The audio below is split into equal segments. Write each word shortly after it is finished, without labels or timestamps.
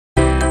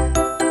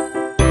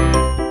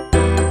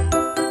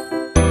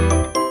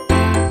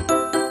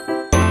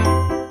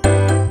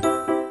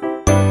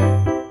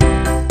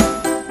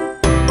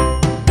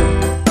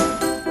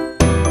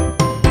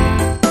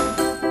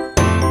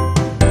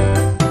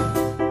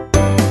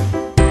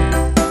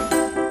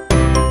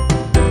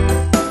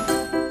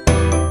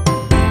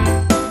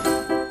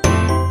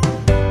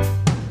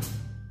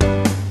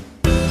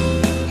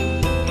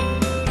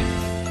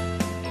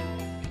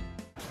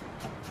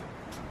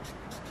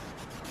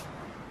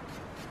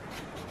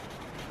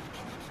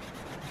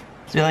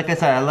So like I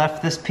said, I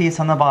left this piece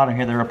on the bottom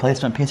here, the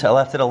replacement piece. I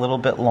left it a little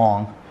bit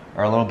long,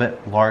 or a little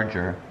bit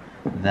larger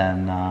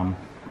than I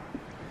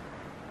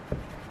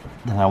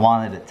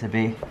wanted it to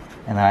be.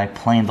 And then I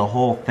planed the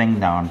whole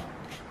thing down,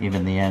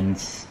 even the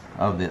ends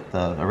of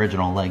the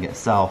original leg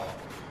itself.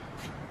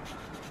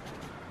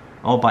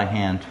 All by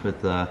hand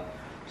with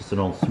just an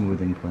old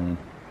smoothing plane.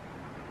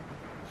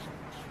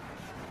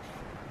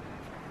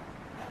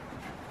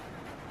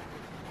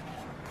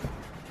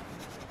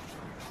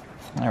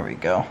 There we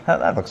go.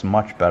 That looks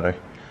much better.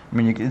 I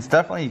mean, it's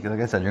definitely, like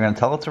I said, you're going to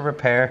tell it to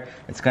repair.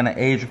 It's going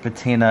to age with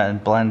patina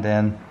and blend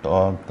in.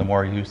 The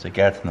more use it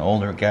gets and the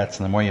older it gets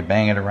and the more you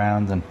bang it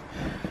around and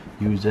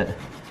use it.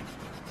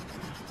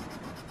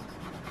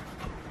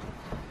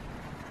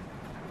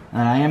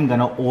 And I am going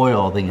to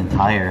oil the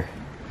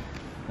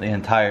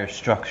entire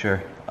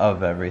structure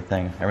of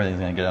everything. Everything's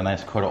going to get a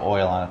nice coat of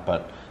oil on it,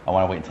 but I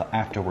want to wait until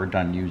after we're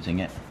done using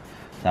it.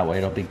 That way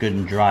it'll be good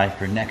and dry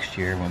for next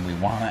year when we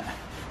want it.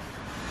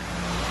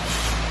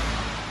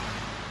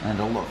 And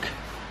it'll look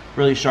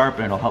really sharp,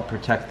 and it'll help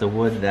protect the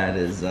wood that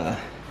is that's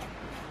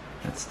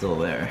still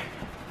there.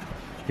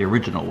 The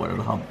original wood,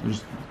 it'll help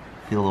just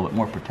get a little bit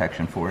more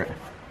protection for it.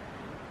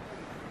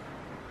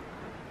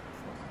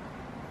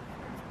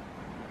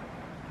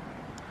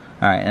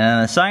 Alright, and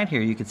on the side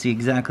here you can see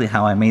exactly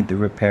how I made the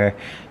repair.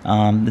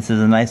 This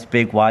is a nice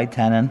big wide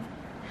tenon.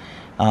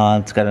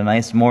 It's got a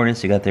nice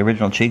mortise. You got the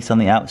original cheeks on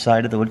the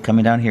outside of the wood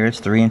coming down here. It's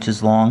 3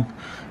 inches long.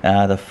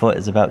 The foot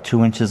is about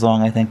 2 inches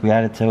long, I think we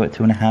added to it,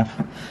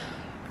 2.5.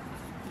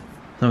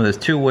 So there's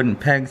 2 wooden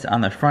pegs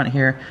on the front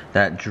here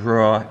that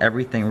draw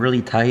everything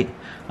really tight.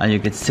 You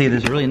can see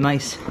there's a really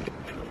nice,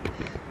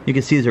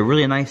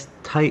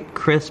 tight,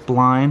 crisp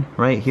line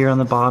right here on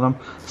the bottom.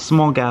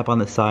 Small gap on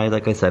the side.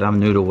 Like I said, I'm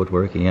new to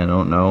woodworking. I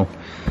don't know.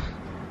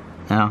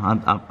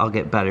 I'll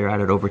get better at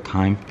it over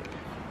time.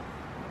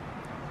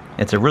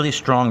 It's a really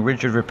strong,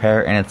 rigid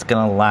repair, and it's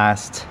gonna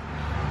last,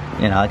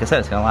 you know, like I said,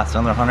 it's gonna last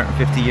another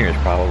 150 years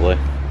probably,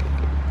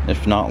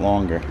 if not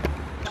longer.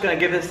 Just gonna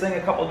give this thing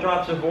a couple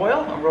drops of oil,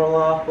 and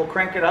we'll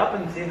crank it up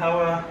and see how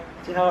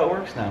it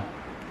works now.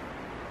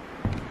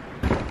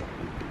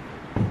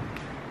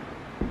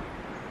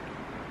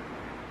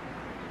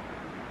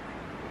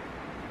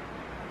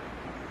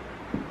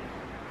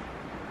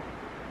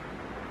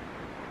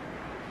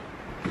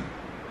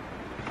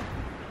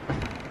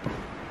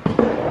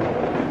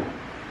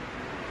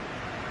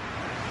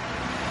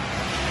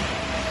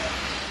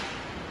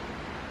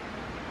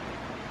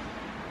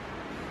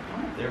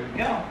 There we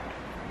go.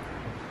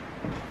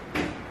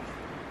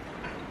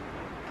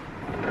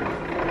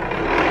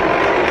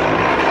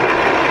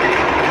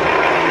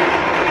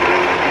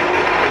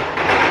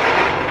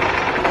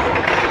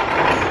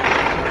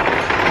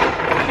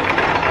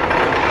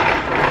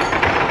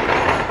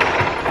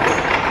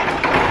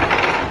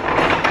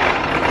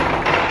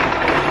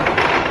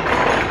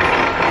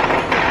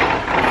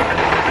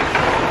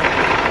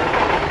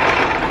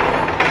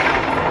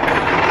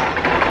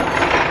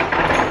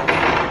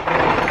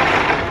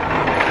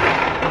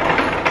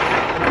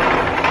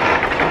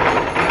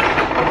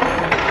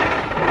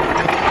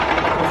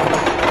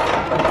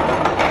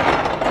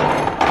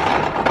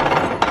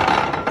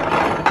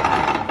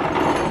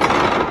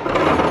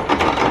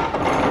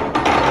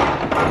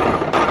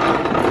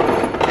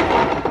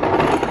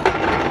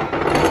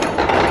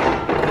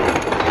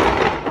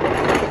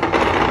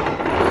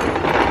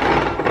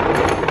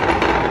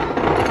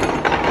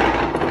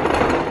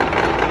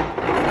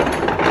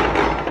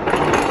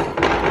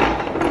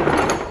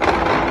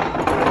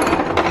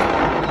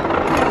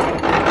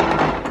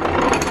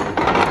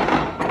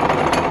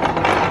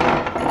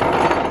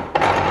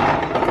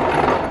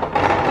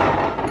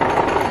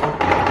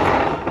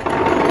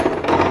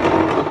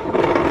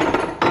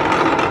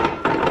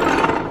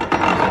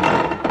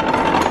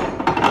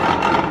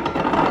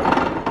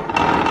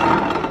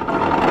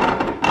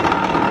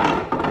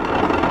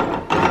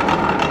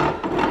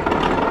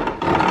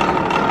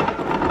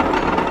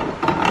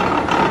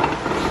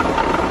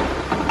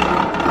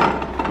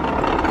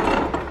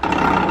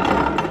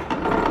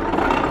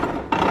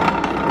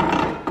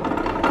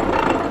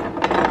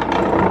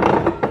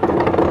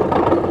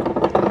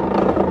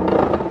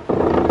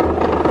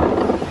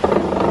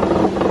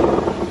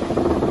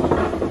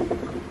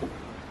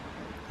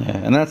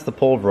 And that's the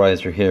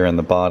pulverizer here in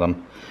the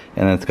bottom,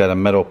 and it's got a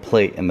metal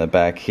plate in the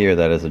back here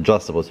that is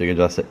adjustable, so you can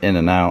adjust it in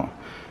and out.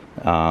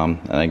 And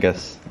I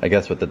guess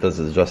what that does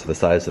is adjust the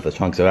size of the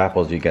chunks of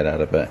apples you get out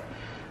of it.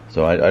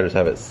 So I just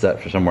have it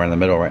set for somewhere in the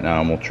middle right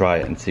now, and we'll try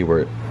it and see where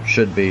it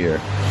should be or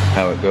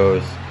how it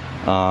goes.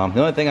 The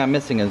only thing I'm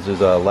missing is there's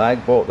a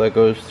lag bolt that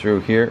goes through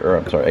here, or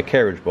I'm sorry, a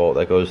carriage bolt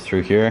that goes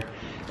through here,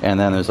 and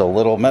then there's a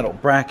little metal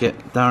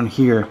bracket down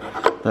here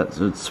that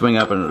would swing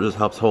up, and it just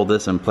helps hold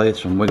this in place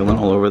from wiggling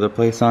all over the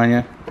place on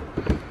you.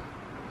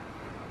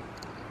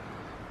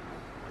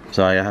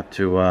 So I have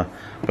to,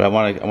 but I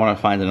want to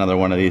find another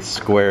one of these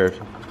squares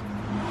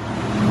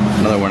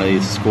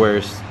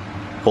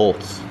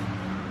bolts.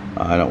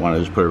 I don't want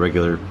to just put a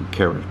regular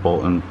carriage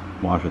bolt and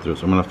wash it through,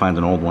 so I'm going to find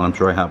an old one. I'm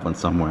sure I have one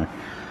somewhere.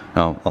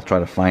 I'll try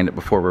to find it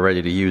before we're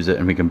ready to use it,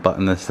 and we can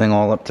button this thing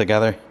all up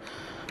together.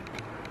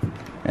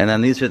 And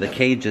then these are the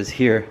cages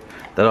here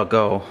that'll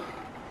go,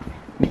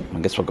 I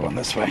guess we're going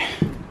this way.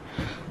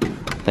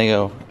 They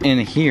go in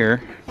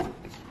here,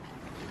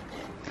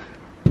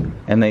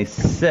 and they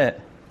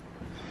sit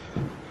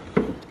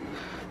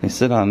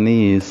on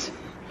these,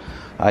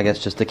 I guess,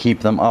 just to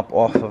keep them up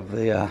off of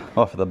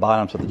the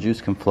bottom so the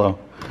juice can flow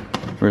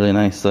really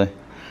nicely.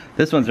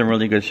 This one's in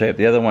really good shape.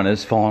 The other one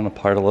is falling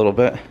apart a little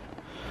bit.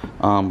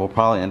 We'll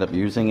probably end up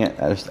using it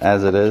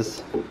as it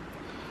is,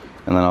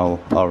 and then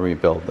I'll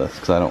rebuild this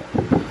because I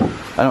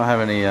don't have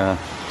any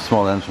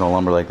small dimensional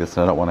lumber like this,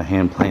 and I don't want to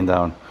hand plane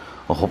down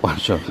a whole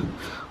bunch of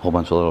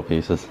little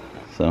pieces.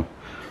 So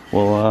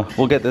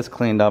we'll get this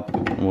cleaned up.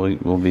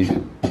 We'll be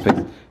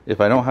fixed. If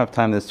I don't have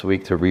time this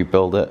week to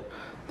rebuild it,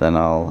 then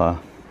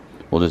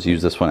we'll just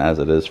use this one as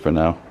it is for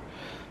now.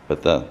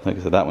 But like I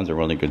said, that one's in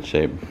really good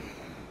shape.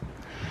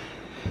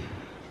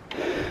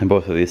 And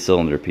both of these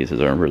cylinder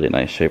pieces are in really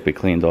nice shape. We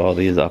cleaned all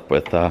these up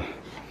with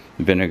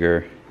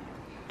vinegar,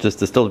 just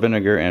distilled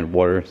vinegar and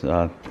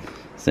water,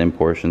 same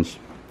portions.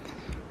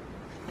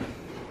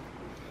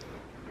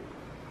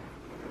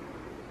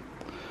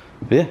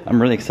 But yeah, I'm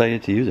really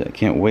excited to use it. I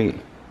can't wait.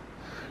 I'm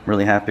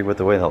really happy with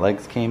the way the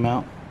legs came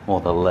out.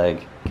 Well, the leg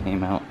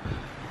came out.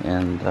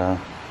 And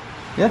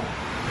yeah,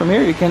 from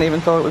here you can't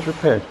even tell it was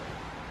repaired.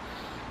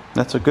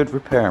 That's a good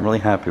repair. I'm really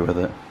happy with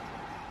it.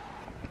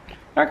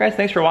 Alright guys,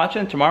 thanks for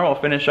watching. Tomorrow we'll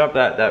finish up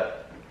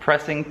that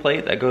pressing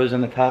plate that goes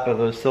in the top of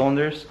those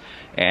cylinders,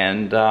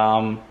 and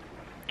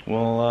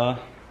we'll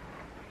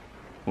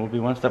be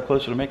one step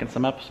closer to making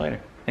some apple cider.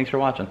 Thanks for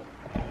watching.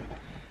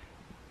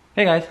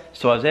 Hey guys,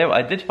 so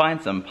I did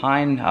find some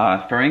pine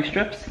furring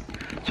strips,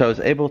 so I was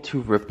able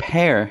to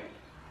repair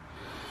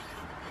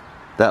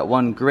that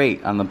one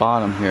grate on the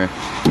bottom here.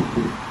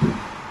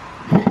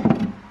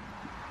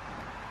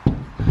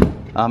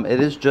 It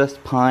is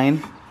just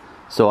pine,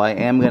 so I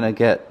am gonna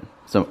get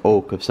some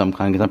oak of some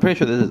kind, because I'm pretty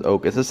sure this is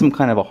oak. This is some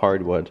kind of a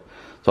hardwood,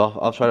 so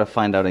I'll try to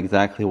find out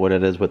exactly what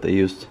it is, what they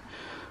used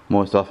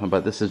most often.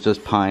 But this is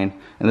just pine,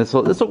 and this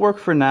will work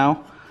for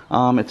now.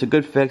 It's a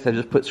good fix. I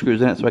just put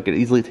screws in it so I could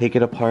easily take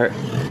it apart.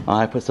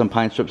 I put some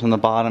pine strips on the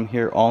bottom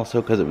here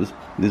also, because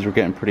these were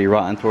getting pretty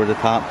rotten toward the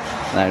top,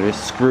 and I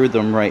just screwed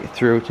them right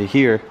through to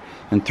here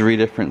in 3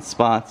 different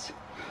spots.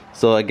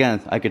 So again,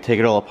 I could take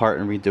it all apart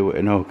and redo it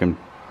in oak, and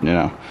you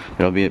know,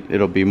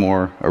 it'll be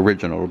more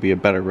original. It'll be a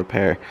better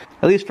repair.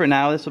 At least for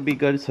now, this will be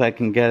good, so I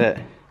can get it.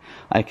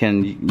 I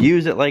can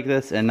use it like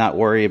this and not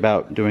worry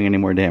about doing any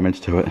more damage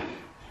to it.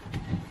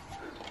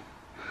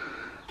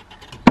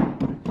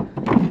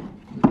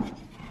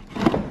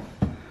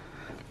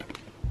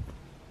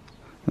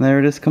 And there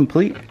it is,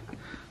 complete.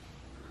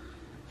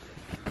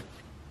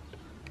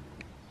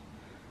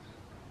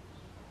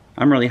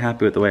 I'm really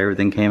happy with the way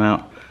everything came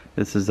out.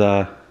 This is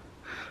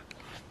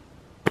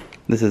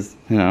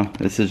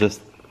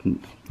just,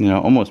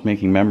 almost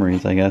making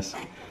memories, I guess.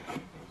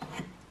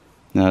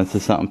 This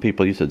is something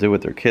people used to do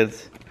with their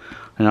kids,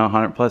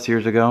 100+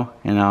 years ago,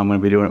 and now I'm going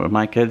to be doing it with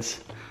my kids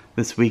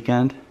this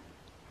weekend.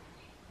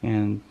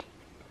 And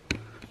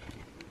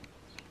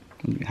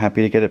I'm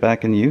happy to get it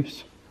back in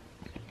use.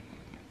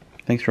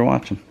 Thanks for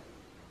watching.